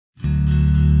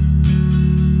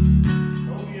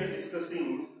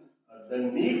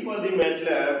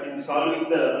solving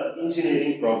the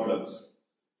engineering problems.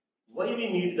 Why we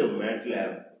need the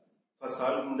MATLAB for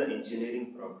solving the engineering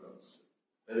problems?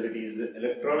 Whether it is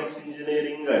electronics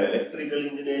engineering or electrical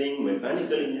engineering,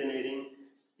 mechanical engineering,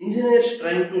 engineers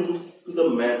trying to look to the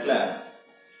MATLAB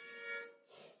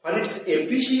for its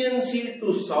efficiency to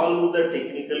solve the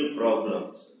technical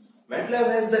problems. MATLAB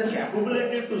has the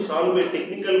capability to solve a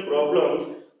technical problem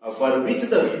for which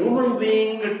the human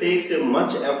being takes a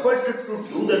much effort to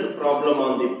do that problem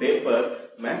on the paper.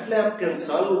 MATLAB can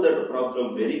solve that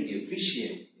problem very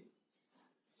efficiently.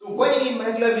 So why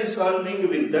MATLAB is solving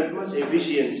with that much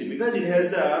efficiency? Because it has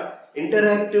the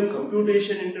interactive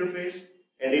computation interface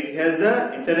and it has the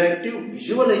interactive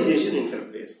visualization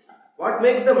interface. What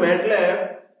makes the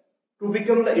MATLAB to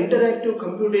become the interactive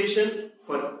computation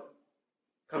for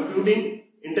computing,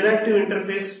 interactive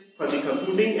interface for the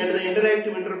computing and the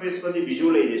interactive interface for the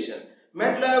visualization?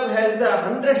 MATLAB has the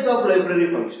hundreds of library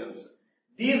functions.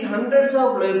 These hundreds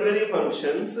of library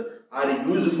functions are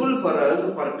useful for us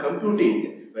for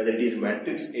computing, whether it is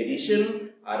matrix addition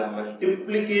or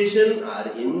multiplication or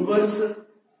inverse,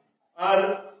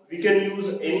 or we can use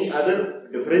any other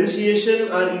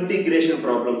differentiation or integration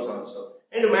problems also.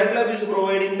 And MATLAB is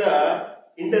providing the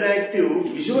interactive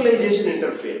visualization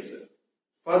interface.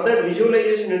 For that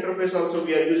visualization interface also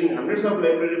we are using hundreds of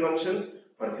library functions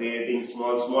for creating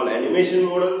small animation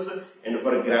models, and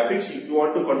for graphics if you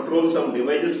want to control some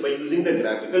devices by using the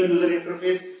graphical user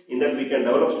interface. In that we can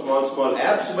develop small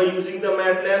apps by using the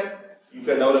MATLAB. You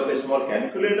can develop a small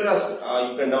calculator,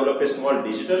 you can develop a small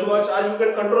digital watch, or you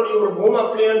can control your home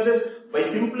appliances by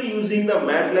simply using the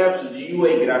MATLAB's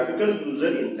GUI graphical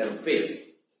user interface.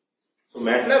 So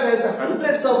MATLAB has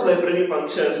hundreds of library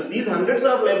functions. These hundreds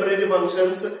of library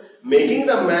functions making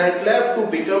the MATLAB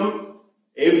to become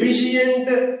efficient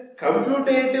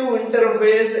computative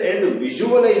interface and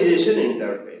visualization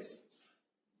interface.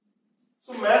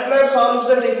 So MATLAB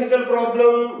solves the technical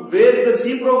problem where the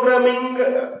C programming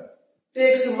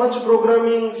takes much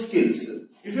programming skills.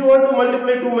 If you want to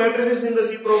multiply two matrices in the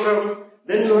C program,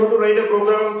 then you have to write a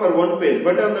program for one page.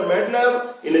 But on the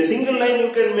MATLAB, in a single line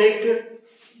you can make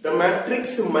the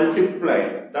matrix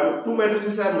multiplied. The two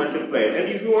matrices are multiplied. And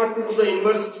if you want to do the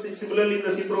inverse, similarly in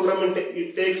the C program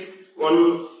it takes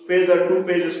one page or two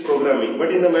pages programming.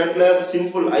 But in the MATLAB,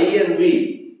 simple I and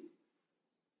V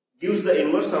gives the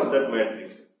inverse of that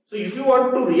matrix. So if you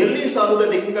want to really solve the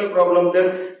technical problem,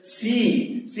 then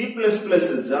C, C++,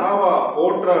 Java,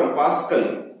 Fortran, Pascal,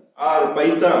 or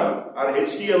Python, or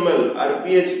HTML, or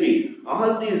PHP,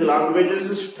 all these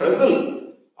languages struggle.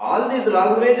 All these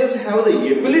languages have the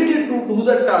ability to do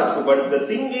the task, but the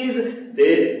thing is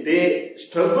they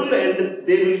struggle and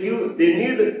they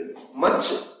need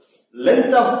much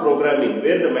length of programming,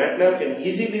 where the MATLAB can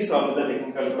easily solve the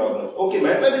technical problems. Okay,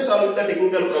 MATLAB is solving the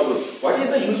technical problem. What is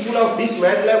the useful of this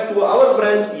MATLAB to our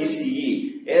branch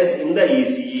ECE? Yes, in the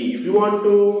ECE, if you want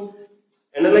to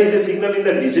analyze a signal in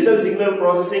the digital signal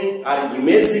processing or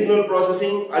image signal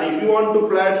processing, or if you want to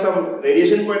plot some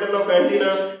radiation pattern of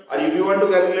antenna, or if you want to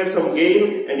calculate some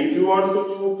gain, and if you want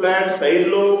to plot side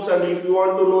lobes, and if you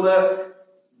want to know the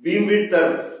beam width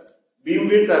or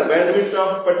bandwidth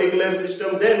of particular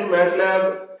system, then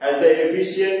MATLAB has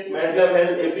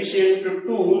efficient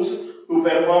tools to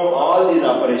perform all these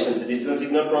operations. Digital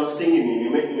signal processing, in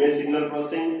image signal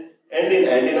processing, and in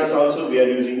antennas also we are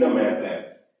using the MATLAB.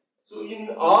 So in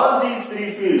all these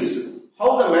three fields,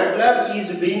 how the MATLAB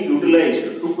is being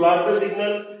utilized to plot the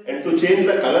signal and to change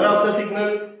the color of the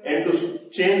signal and to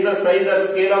change the size or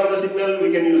scale of the signal,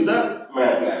 we can use the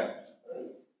MATLAB.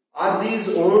 Are these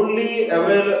the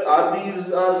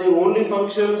only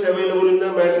functions available in the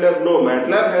MATLAB? No,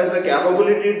 MATLAB has the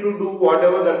capability to do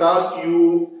whatever the task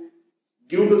you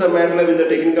give to the MATLAB in the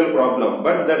technical problem,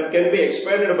 but that can be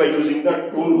expanded by using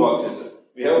the toolboxes.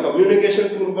 We have communication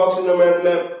toolbox in the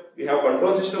MATLAB, we have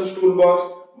control systems toolbox.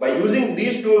 By using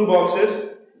these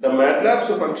toolboxes, the MATLAB's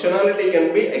functionality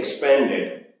can be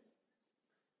expanded.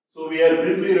 So we are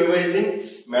briefly revising.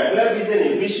 MATLAB is an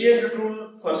efficient tool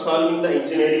for solving the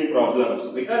engineering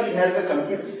problems because it has the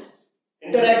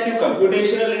interactive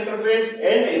computational interface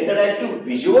and interactive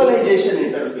visualization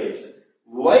interface.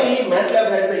 Why MATLAB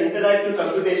has the interactive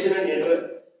computation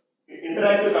interface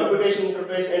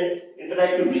and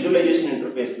interactive visualization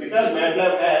interface? Because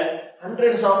MATLAB has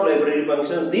hundreds of library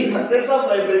functions. These hundreds of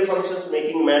library functions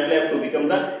making MATLAB to become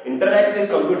the interactive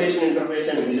computation interface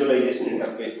and visualization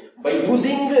interface. By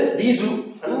using these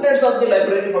hundreds of the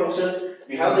library functions,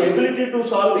 we have the ability to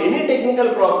solve any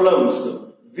technical problems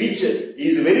which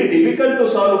is very difficult to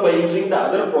solve by using the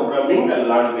other programming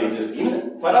languages.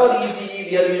 For our ECE,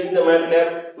 we are using the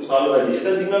MATLAB to solve the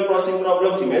digital signal processing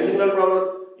problems, image signal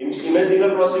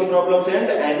processing problems and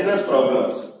antennas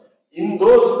problems. In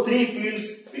those three fields,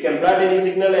 we can plot any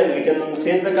signal and we can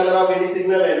change the color of any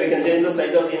signal and we can change the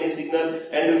size of any signal,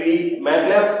 and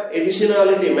MATLAB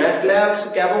additionality,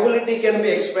 MATLAB's capability can be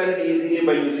expanded easily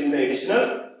by using the additional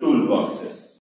toolboxes.